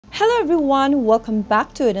Hello everyone, welcome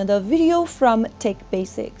back to another video from Tech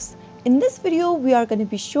Basics. In this video, we are going to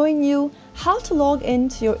be showing you how to log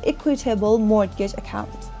into your Equitable Mortgage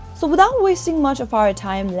account. So without wasting much of our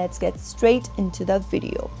time, let's get straight into the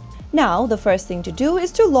video. Now, the first thing to do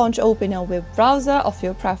is to open a web browser of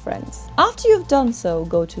your preference. After you've done so,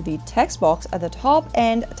 go to the text box at the top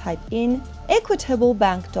and type in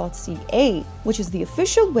equitablebank.ca, which is the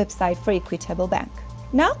official website for Equitable Bank.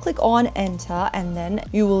 Now click on enter and then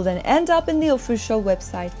you will end up in the official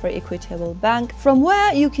website for Equitable Bank, from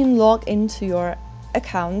where you can log into your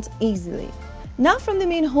account easily. Now from the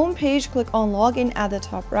main homepage, click on login at the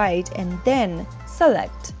top right and then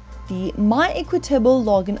select the My Equitable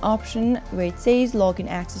login option where it says login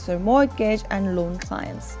access or mortgage and loan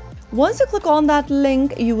clients. Once you click on that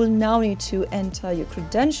link, you will now need to enter your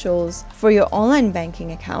credentials for your online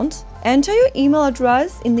banking account. Enter your email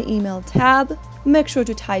address in the email tab. Make sure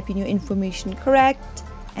to type in your information correct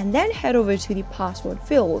and then head over to the password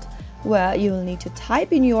field where you will need to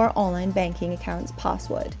type in your online banking account's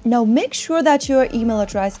password. Now make sure that your email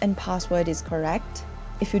address and password is correct.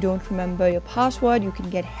 If you don't remember your password, you can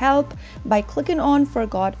get help by clicking on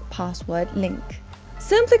Forgot Password link.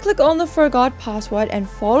 Simply click on the Forgot Password and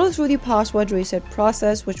follow through the password reset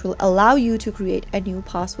process, which will allow you to create a new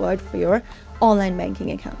password for your online banking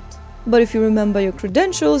account. But if you remember your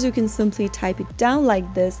credentials, you can simply type it down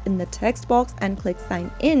like this in the text box and click sign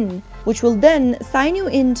in, which will then sign you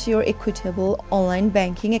into your Equitable online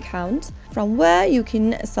banking account, from where you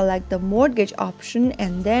can select the mortgage option,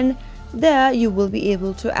 and then there you will be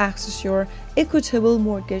able to access your Equitable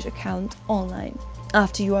mortgage account online.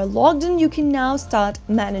 After you are logged in, you can now start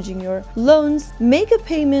managing your loans, make a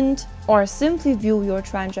payment, or simply view your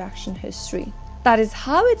transaction history. That is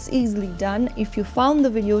how it's easily done. If you found the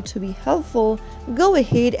video to be helpful, go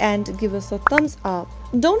ahead and give us a thumbs up.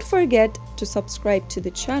 Don't forget to subscribe to the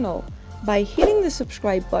channel by hitting the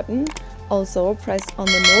subscribe button. Also press on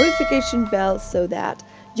the notification bell so that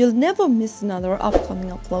you'll never miss another upcoming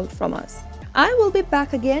upload from us. I will be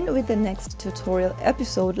back again with the next tutorial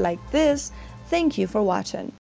episode like this. Thank you for watching.